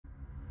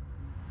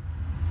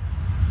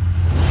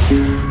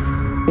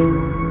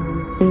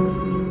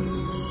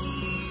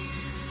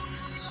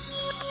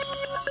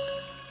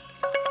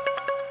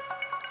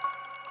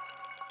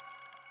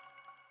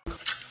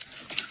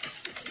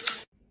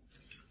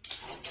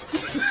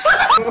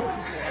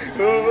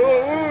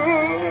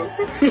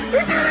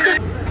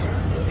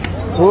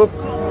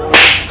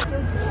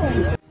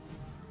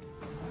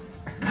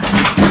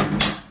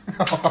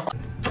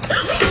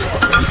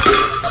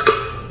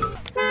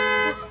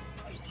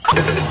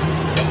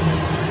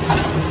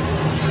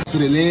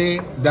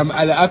ليه ده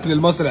على اكل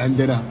المصري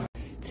عندنا.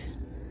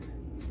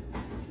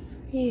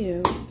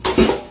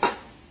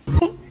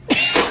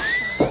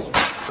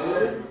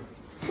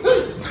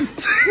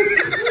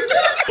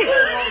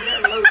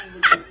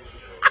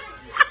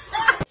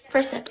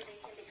 Person.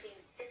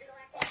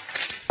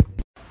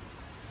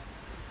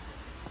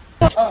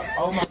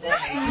 Oh my God.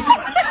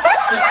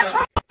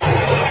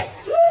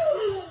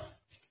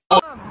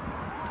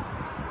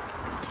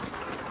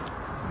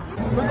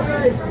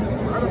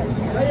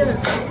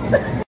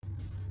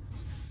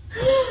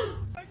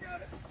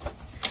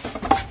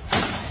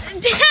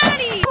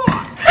 Daddy!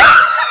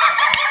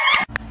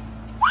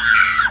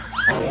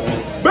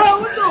 Bro,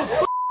 what the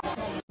f***?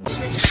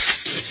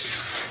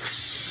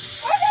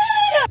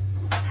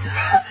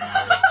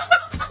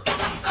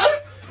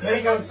 There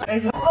he goes.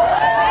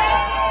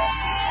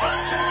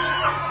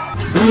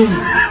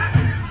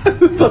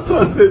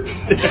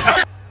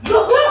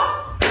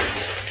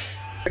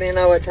 You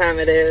know what time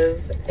it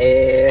is?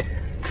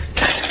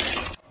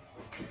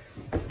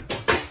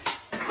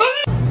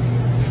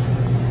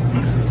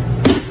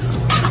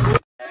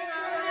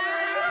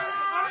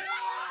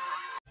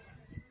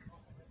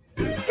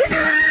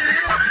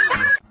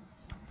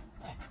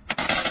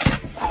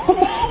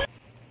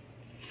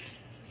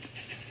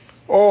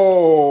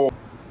 Oh.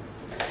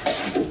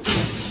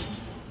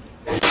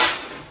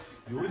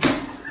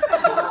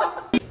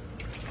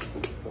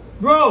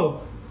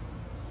 Bro,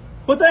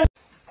 what the?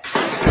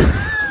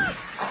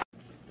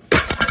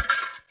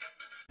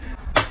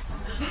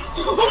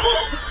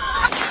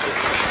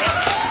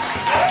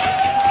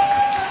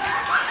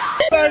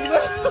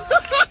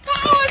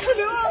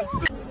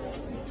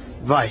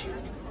 Vai.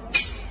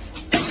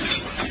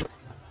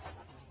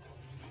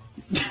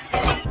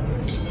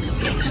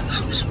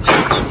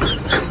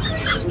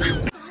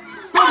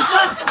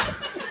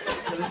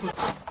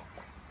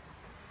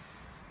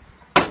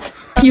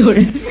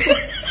 Llore.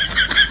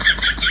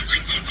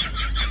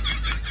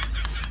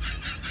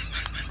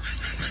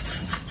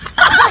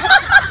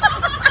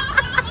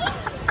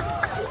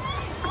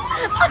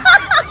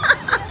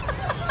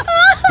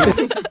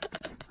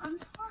 I'm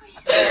sorry.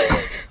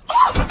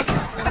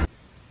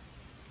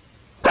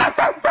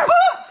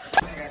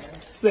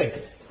 Sick.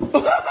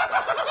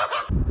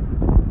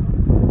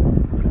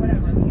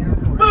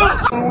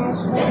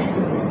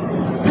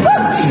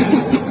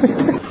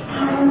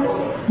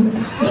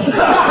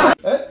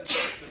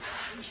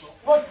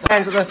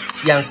看这个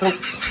养生。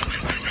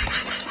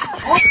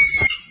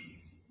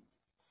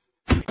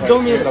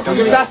Don't you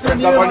that's up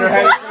on your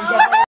head.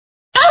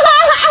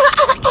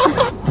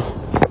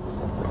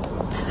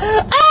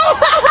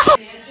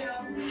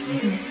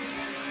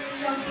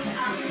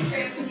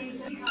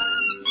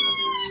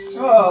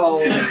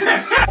 Oh.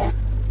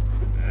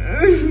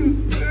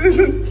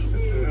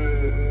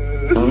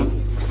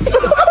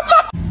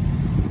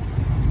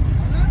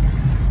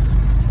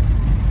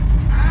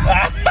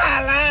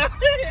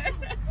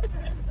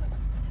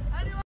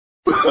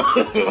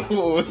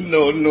 Oh,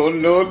 no, no,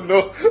 no,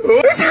 no.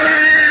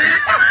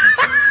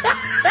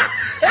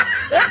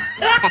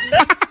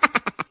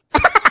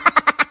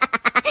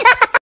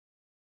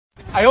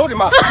 哎呦我的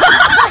妈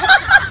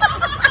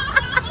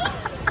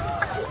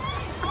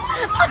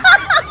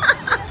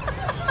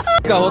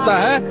क्या होता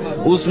है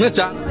उसमें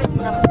चार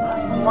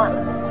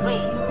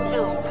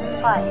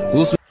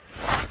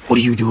What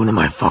are you doing in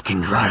my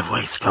fucking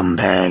driveway,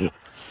 scumbag?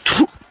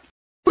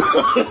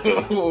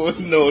 Oh,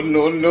 no,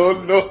 no, no,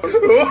 no.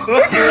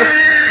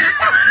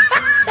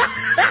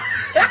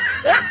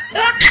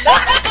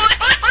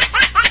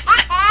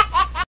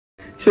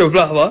 شوف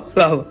لحظة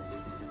لحظة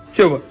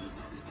شوف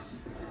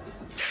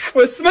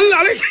بسم الله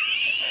عليك.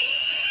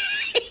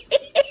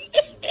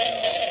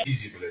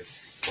 Easy please.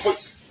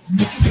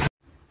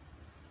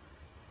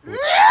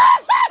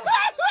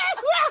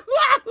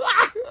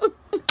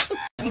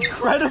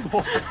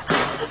 Incredible.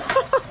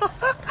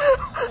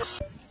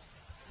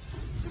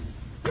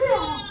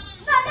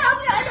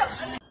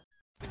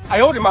哎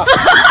呦我的妈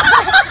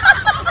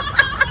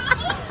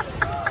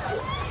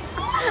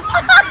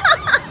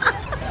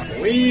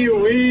！Wee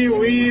wee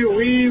wee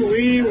wee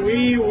wee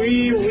wee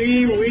wee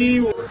wee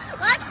wee.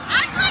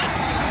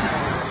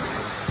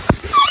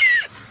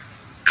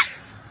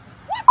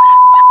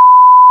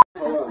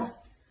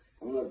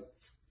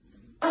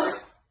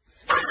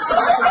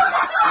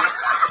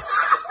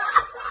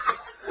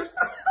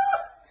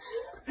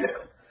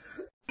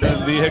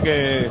 Dije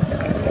que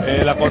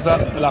las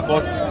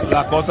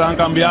cosas han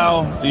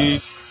cambiado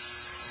y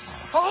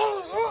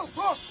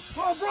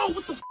bro,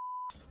 what the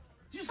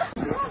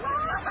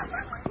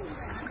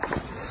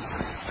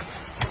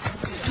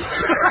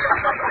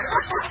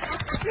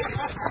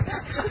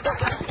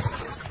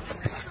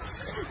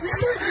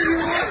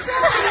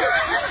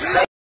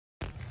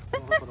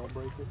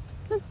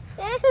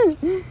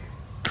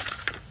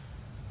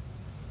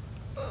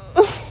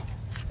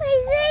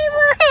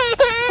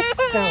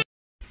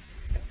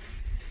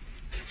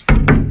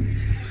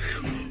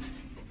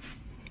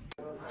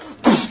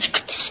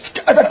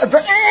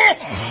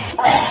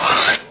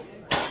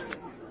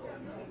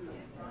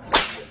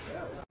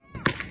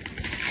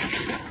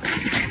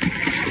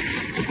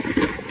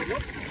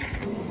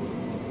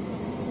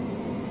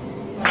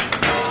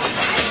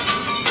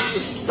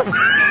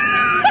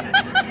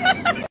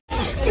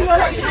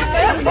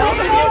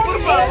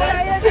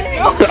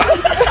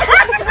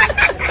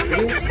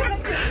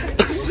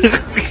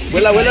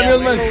Vuela, vuela, mi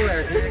Osman.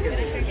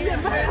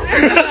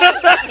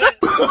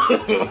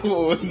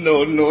 Oh,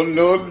 no, no,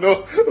 no,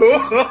 no.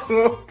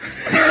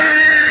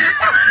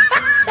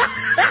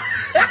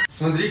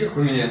 Смотри, как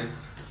у меня.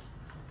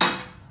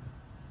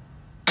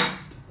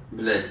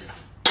 Блядь.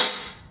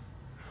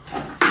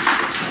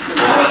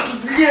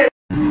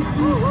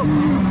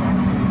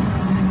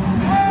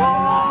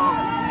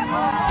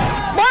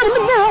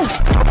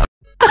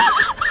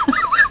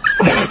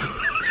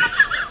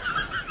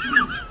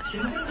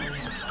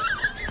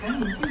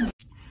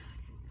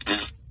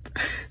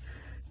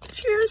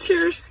 Cheers,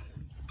 cheers.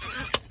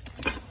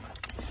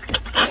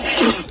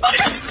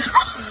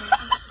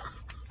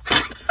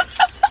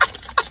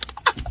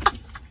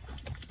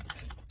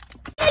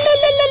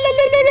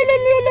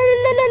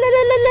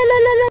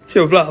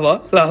 شوف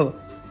لحظة لحظة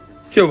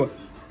شوف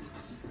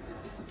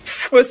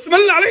بسم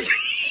الله عليك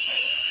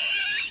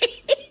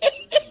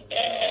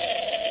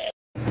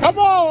Come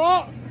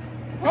on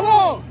Come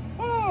on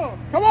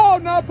Come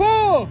on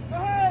Napo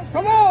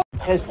Come on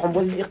 13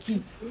 framboises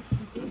myrtilles.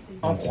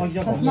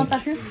 Incroyable. Non, pas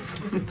plus.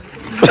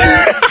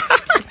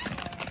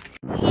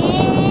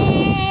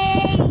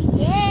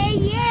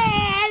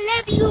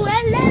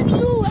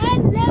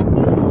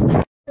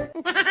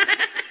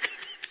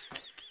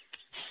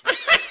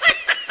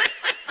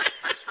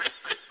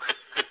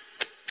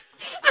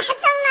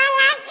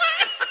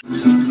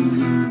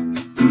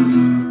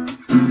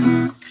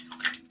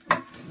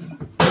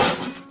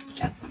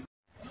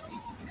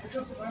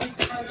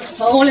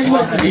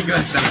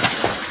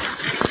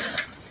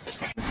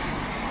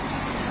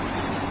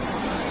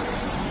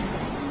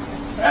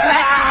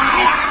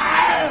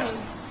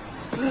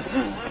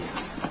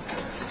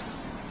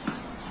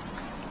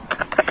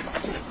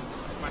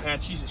 My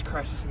hand, Jesus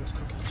Christ, this thing is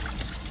cooking.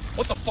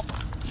 What the fuck?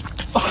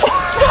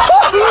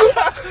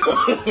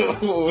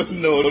 Oh,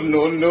 no,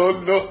 no, no,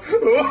 no.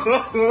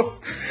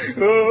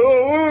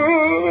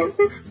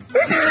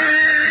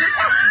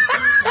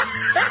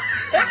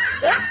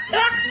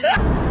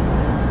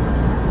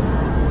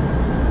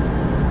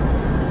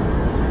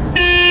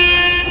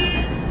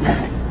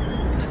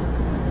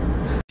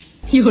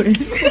 You're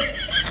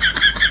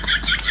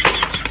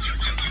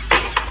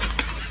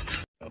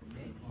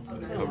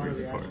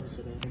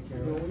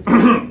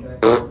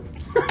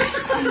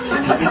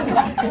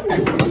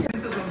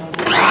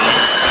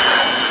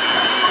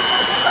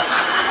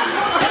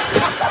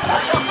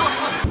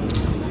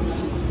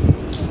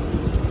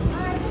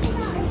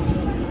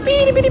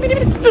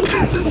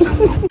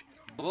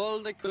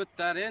Oldu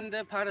kutlar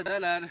ende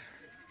pardalar.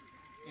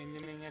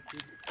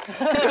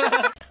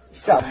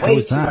 It's got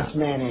way too much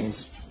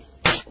mayonnaise.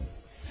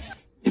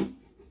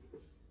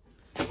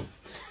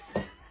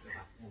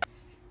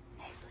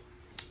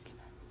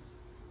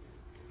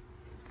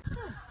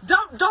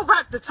 Don't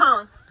wrap the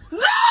tongue. No!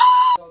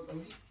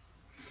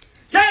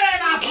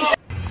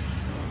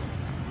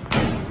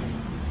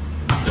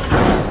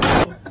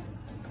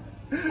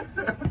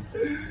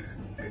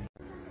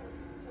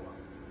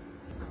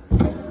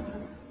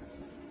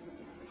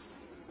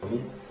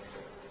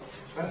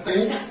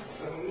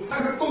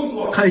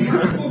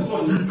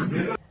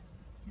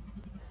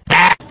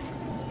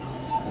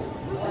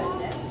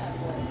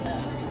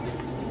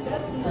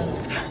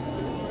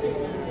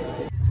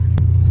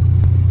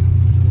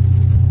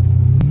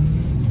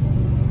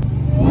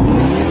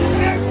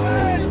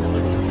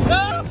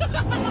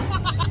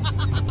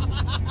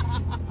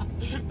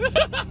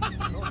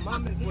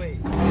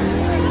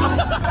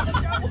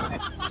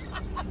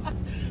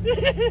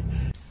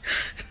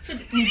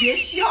你别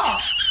笑。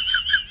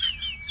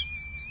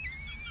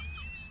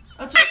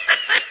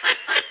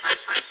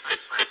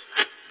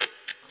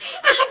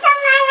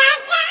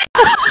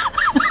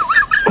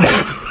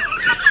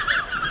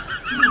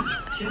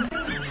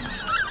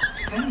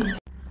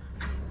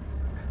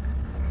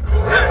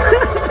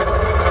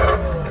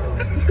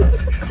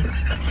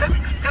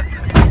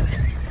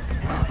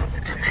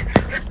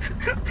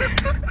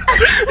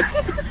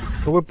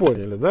Вы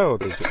поняли, да,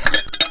 вот эти?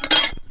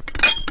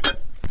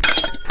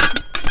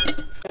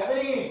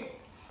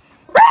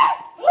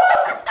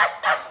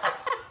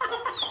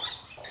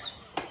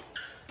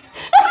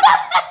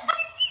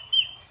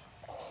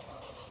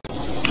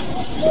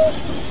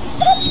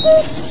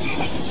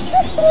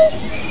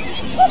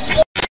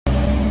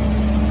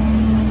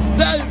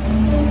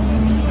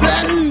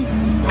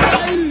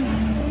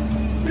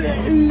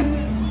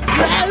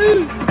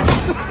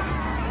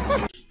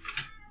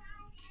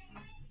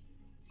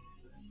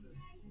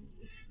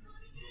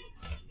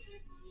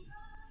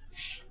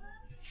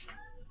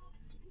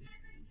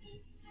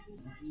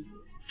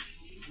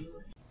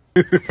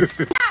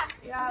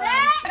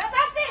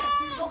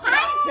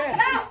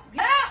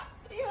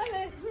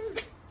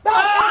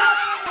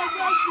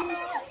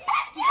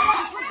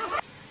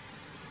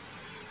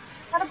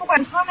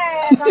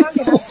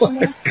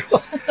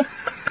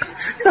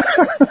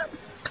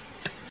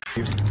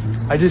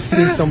 I just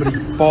seen somebody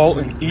fall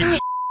and eat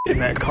in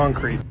that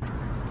concrete.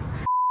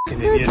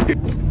 An idiot.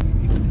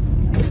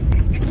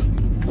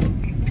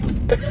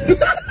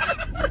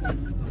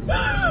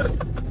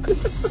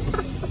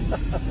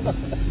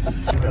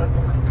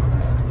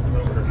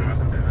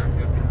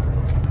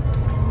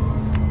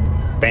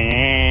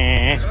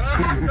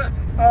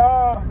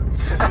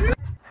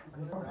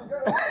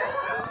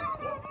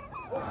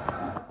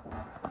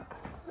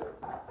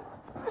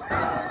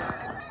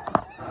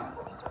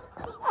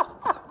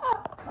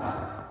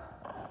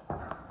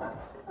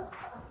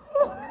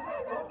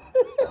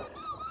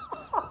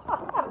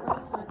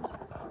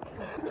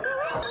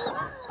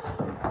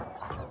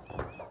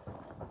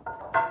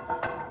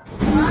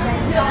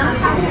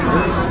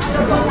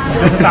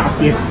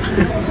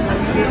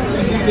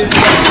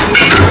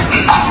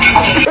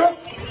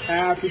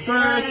 Happy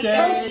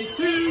birthday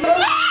to you.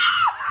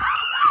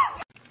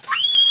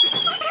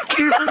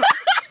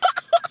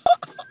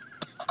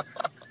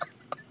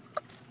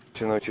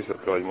 Ще научись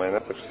открывать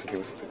майонез, так что с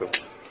этим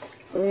высыпет.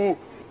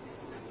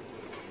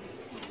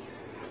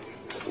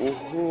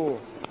 Ого!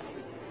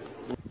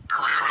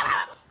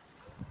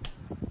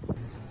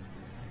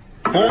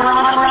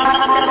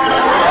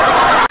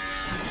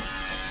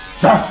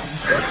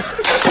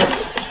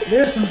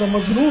 ليش انت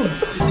مجنون؟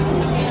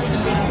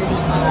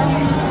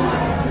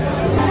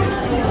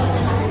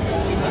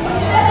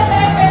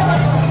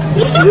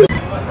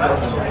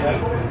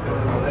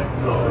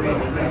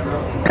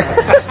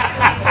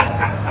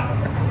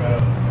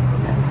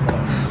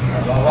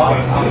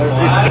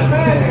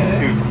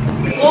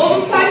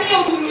 Oğlum sen niye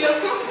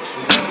oturmuyorsun?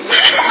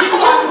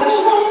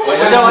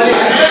 Hocam Ali.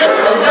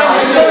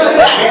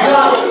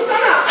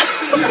 Otursana.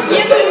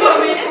 Niye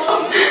duymuyor beni?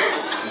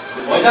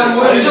 Hocam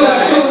bu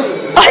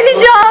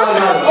Alican!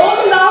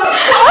 Oğlum daha...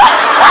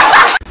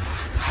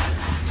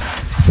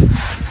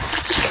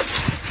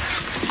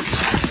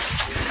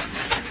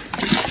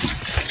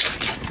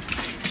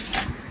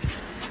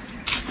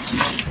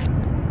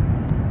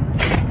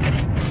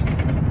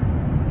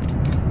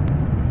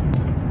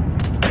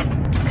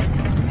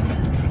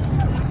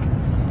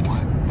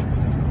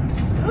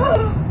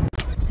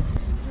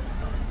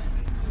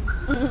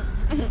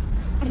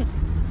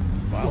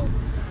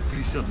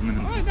 Присяду на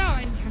минуту. Ой,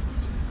 давай.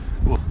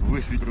 О,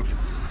 высветился.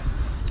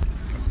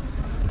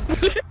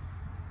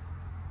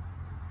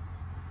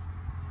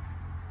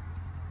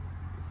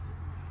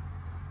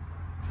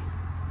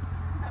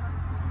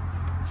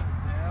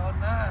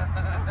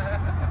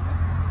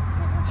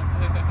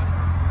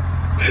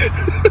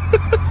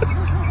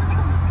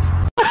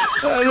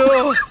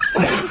 Алло!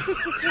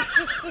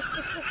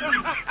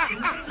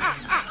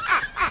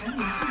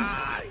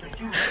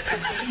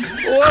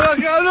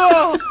 Оля,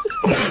 алло!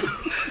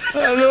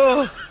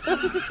 Алло!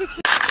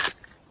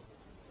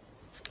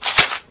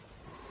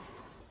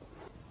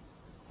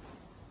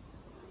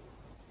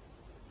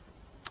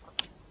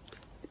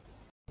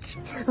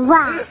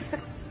 Wow.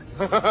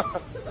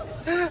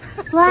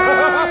 Wow.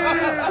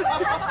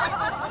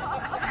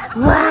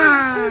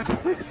 Wow.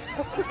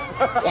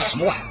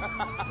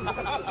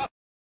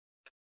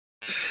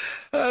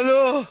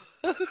 Алло!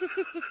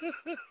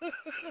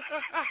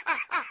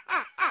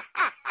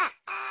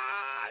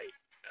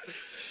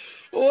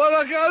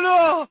 Оля,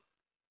 алло!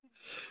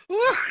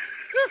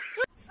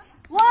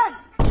 One.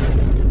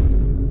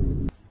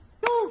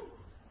 Two.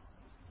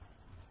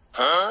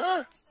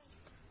 Huh?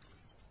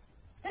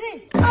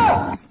 Three.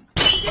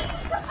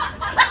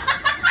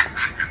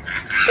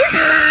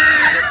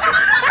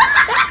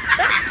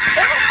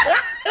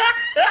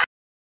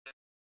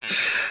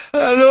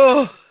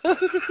 Алло!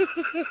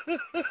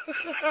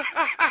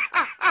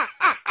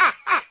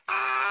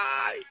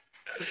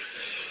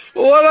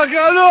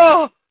 Оля,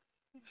 алло!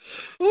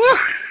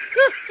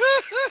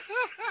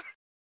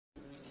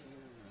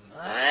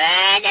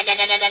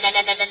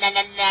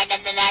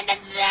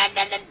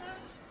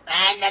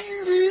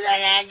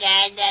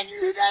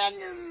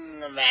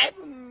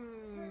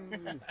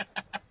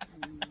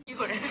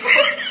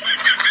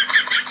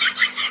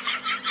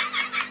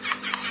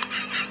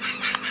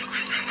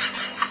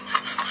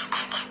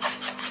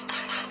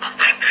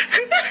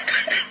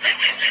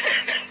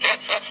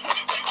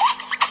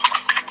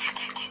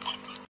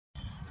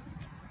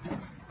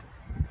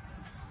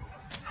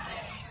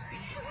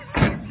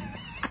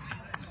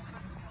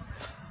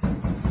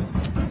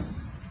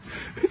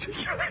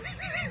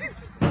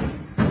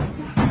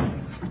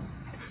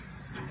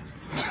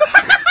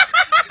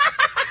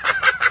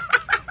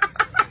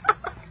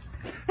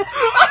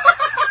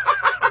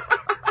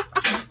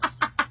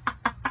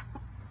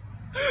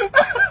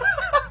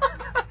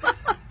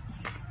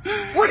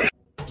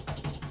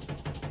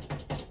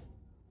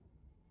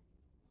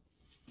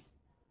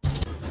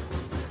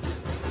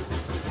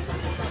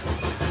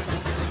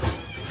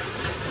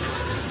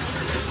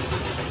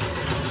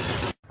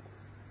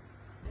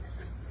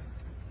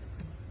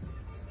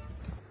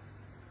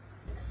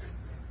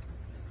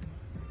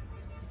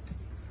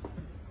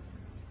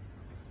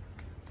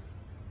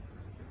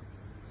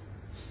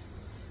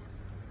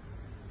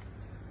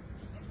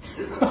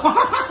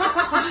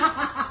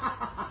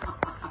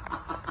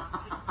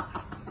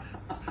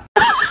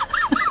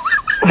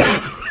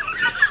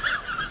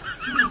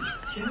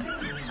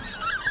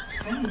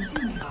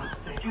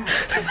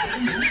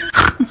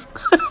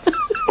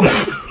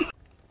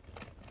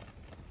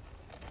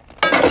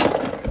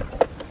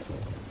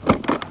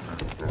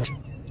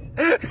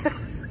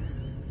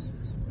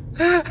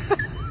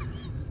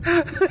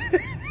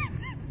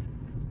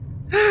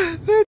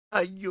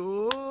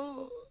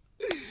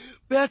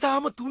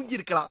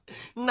 இருக்கலாம்.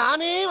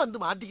 நானே வந்து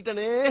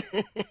மாட்டிக்கிட்டனே.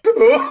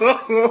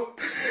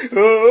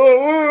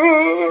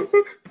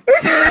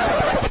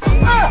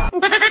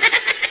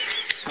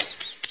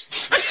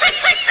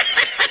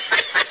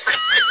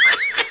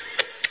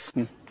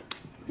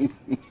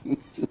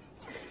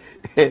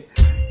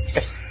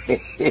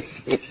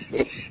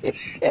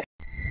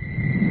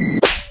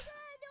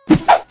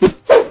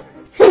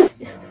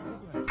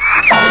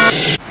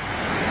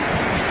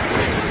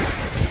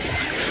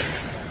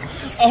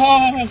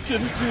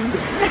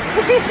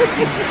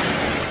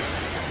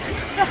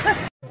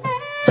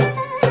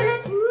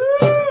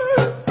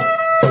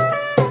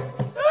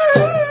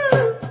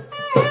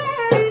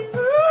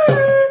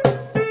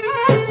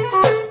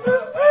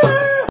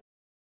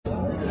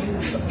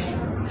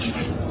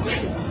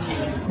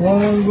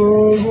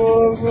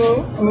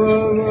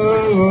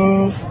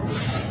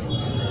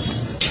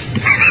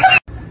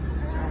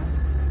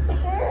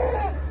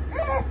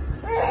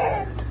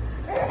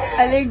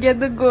 Alegria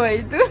do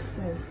goido.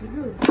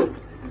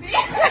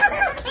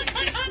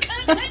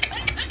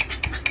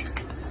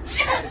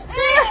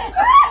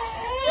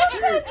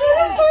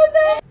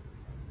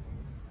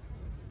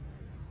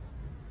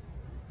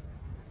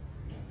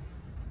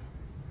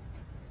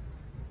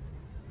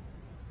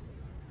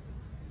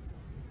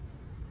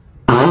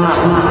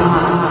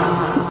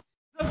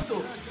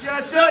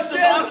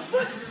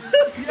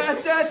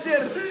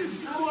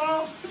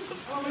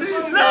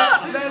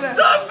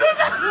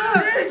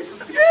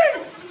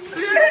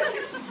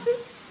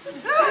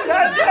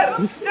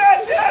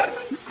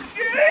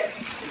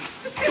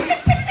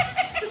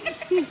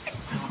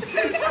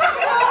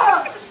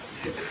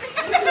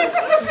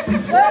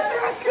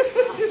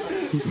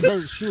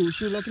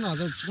 شو لكن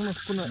هذا شغله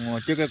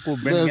كنا تيجي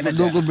كوبين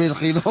دوغو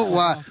بالخير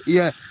هو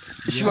يا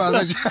شو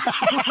هذا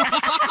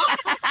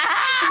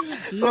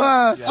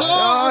wah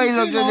oh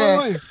itu gede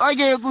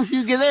oke aku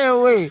sih gede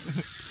weh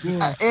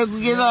aku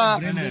kira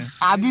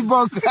abi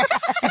bok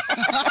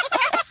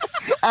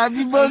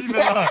aku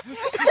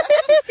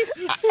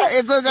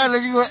kalau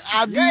juga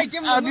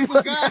abi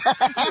bok.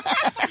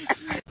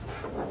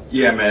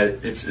 Yeah, man,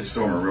 it's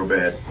storming real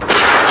bad.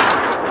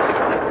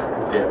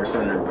 Yeah, we're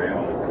sending everybody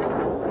home.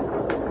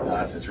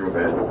 Nah, it's real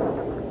bad.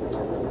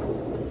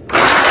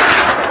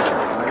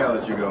 I gotta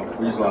let you go.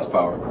 We just lost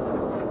power.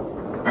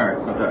 All right,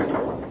 I'll talk to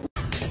you.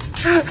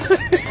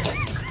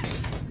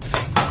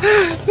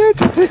 You're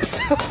doing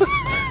so.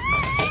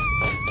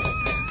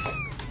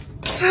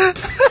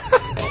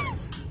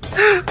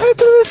 I'm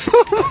doing so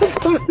much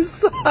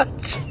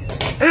massage.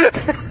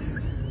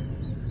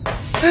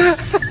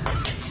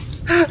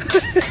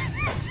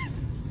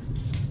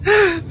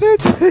 You're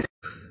doing.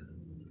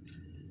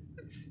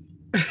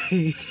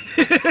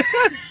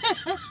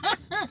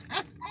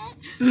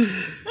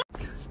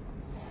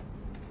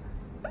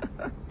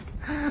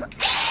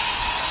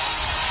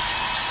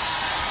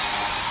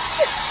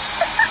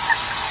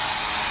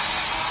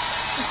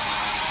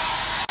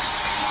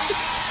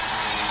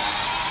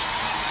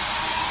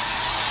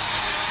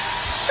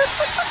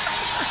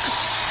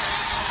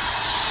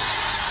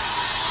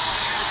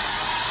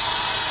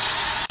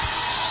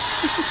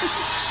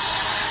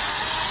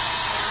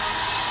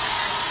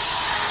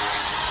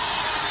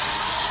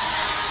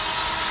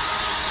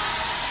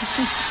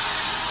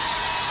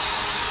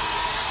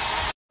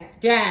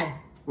 Dad.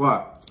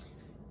 What?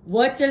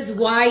 What does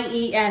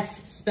Y-E-S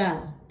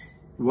spell?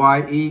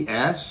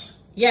 Y-E-S?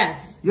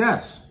 Yes.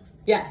 Yes.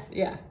 Yes,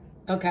 yeah.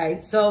 Okay,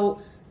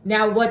 so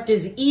now what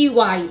does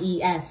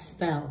E-Y-E-S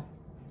spell?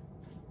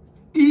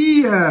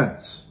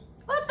 E-S.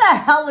 What the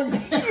hell is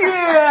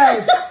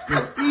Yes.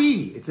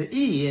 E. It's an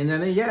E and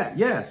then a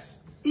yes.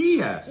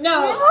 E-S. No.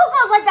 Who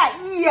goes like that?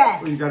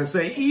 Yes. Well, you gotta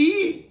say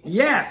E.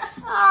 Yes.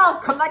 Oh,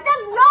 come on.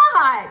 That's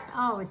not.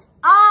 Oh, it's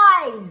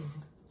eyes.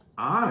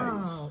 Eyes.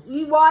 Oh,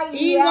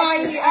 E-Y-E-S.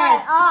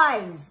 E-Y-E-S.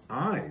 Eyes.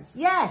 Eyes.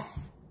 Yes.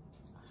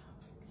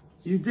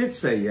 You did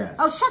say yes.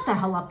 Oh, shut the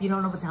hell up. You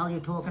don't know what the hell you're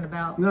talking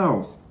about.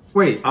 No.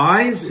 Wait,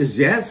 eyes is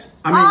yes?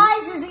 I mean...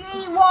 Eyes is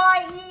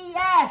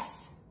E-Y-E-S.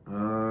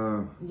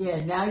 Yeah,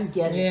 now you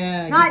get it.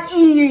 Yeah. Not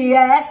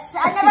E-E-S.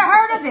 I never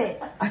heard of it.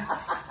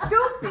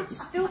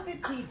 Stupid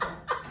people.